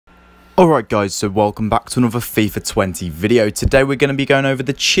Alright guys, so welcome back to another FIFA 20 video. Today we're going to be going over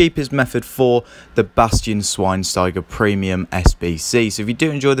the cheapest method for the Bastian Schweinsteiger Premium SBC. So if you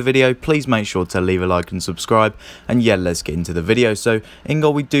do enjoy the video, please make sure to leave a like and subscribe. And yeah, let's get into the video. So in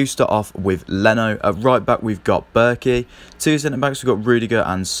goal we do start off with Leno. At right back we've got Berkey. Two centre backs we've got Rudiger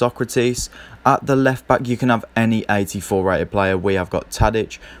and Socrates. At the left back you can have any 84 rated player. We have got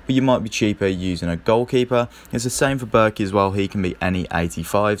Tadic, but you might be cheaper using a goalkeeper. It's the same for Berkey as well. He can be any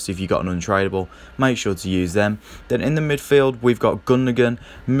 85, so if you've got an untradeable, make sure to use them. Then in the midfield we've got Gundogan,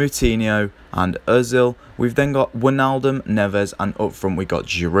 Moutinho and Ozil. We've then got Wijnaldum, Neves, and up front we got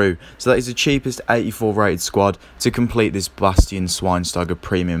Giroud. So that is the cheapest 84 rated squad to complete this Bastian Schweinsteiger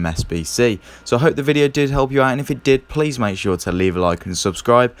Premium SBC. So I hope the video did help you out, and if it did, please make sure to leave a like and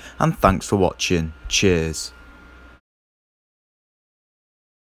subscribe, and thanks for watching. Cheers.